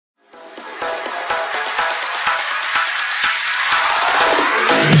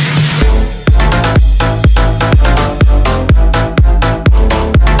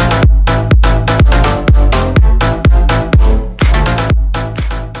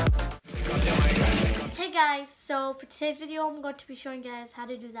guys, so for today's video I'm going to be showing you guys how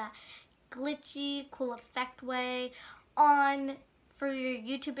to do that glitchy cool effect way for your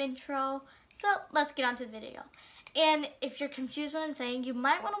YouTube intro. So let's get on to the video. And if you're confused what I'm saying, you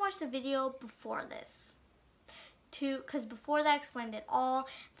might want to watch the video before this because before that I explained it all.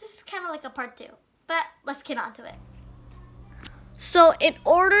 This is kind of like a part 2, but let's get on to it. So in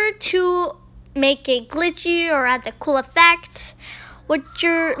order to make it glitchy or add the cool effect, what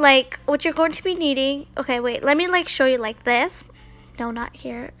you're going to be needing, okay, wait, let me show you like this. No, not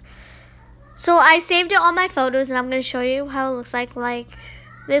here. So I saved it on my photos and I'm going to show you how it looks like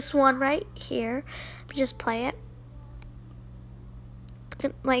this one right here. Just play it.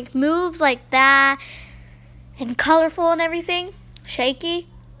 Like moves like that and colorful and everything. Shaky.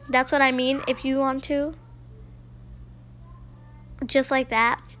 That's what I mean if you want to. Just like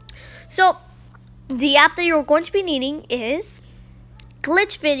that. So the app that you're going to be needing is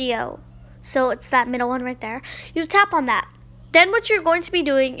Glitch Video. So it's that middle one right there. You tap on that. Then what you're going to be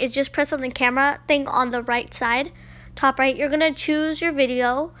doing is just press on the camera thing on the right side, top right. You're going to choose your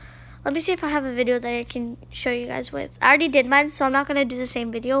video. Let me see if I have a video that I can show you guys with. I already did mine, so I'm not going to do the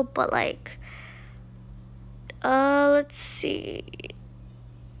same video, but let's see.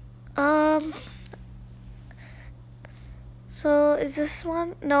 So is this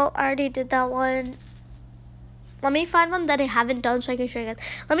one? No, I already did that one. Let me find one that I haven't done so I can show you guys.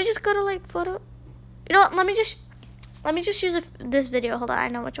 Let me just go to photo. You know what? Let me just use this video. Hold on, I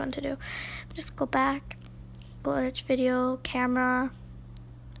know which one to do. Just go back. Glitch video, camera.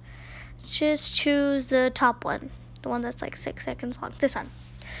 Just choose the top one. The one that's 6 seconds long. This one.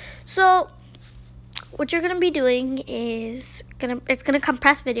 So what you're gonna be doing is it's gonna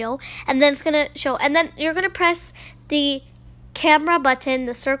compress video, and then it's gonna show, and then you're gonna press the camera button,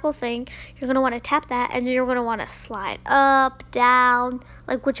 the circle thing. You're gonna want to tap that, and you're gonna want to slide up, down,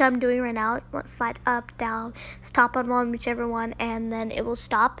 like which I'm doing right now. You want to slide up, down, stop on one, whichever one, and then it will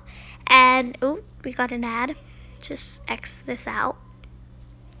stop. And oh, we got an ad. Just X this out.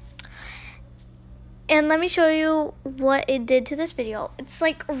 And let me show you what it did to this video. It's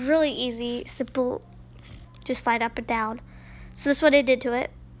really easy, simple. Just slide up and down. So this is what it did to it.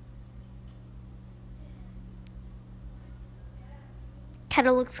 Kind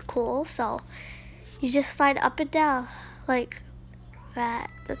of looks cool, so you just slide up and down like that.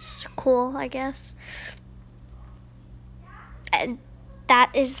 That's cool, I guess. And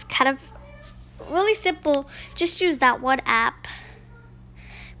that is kind of really simple. Just use that one app,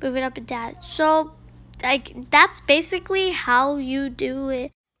 move it up and down. So that's basically how you do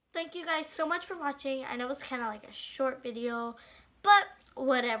it. Thank you guys so much for watching. I know it was kind of a short video, but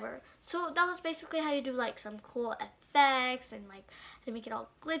whatever. So that was basically how you do some cool effects and to make it all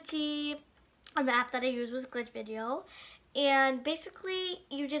glitchy. And the app that I used was Glitch Video. And basically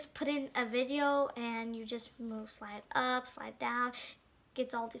you just put in a video and you just slide up, slide down,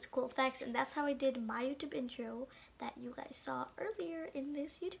 gets all these cool effects. And that's how I did my YouTube intro that you guys saw earlier in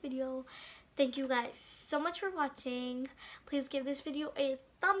this YouTube video. Thank you guys so much for watching. Please give this video a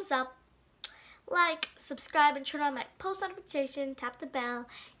thumbs up, subscribe, and turn on my post notification, tap the bell,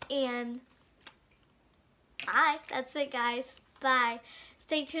 and bye. That's it, guys. Bye.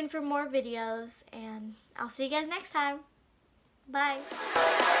 Stay tuned for more videos, and I'll see you guys next time. Bye.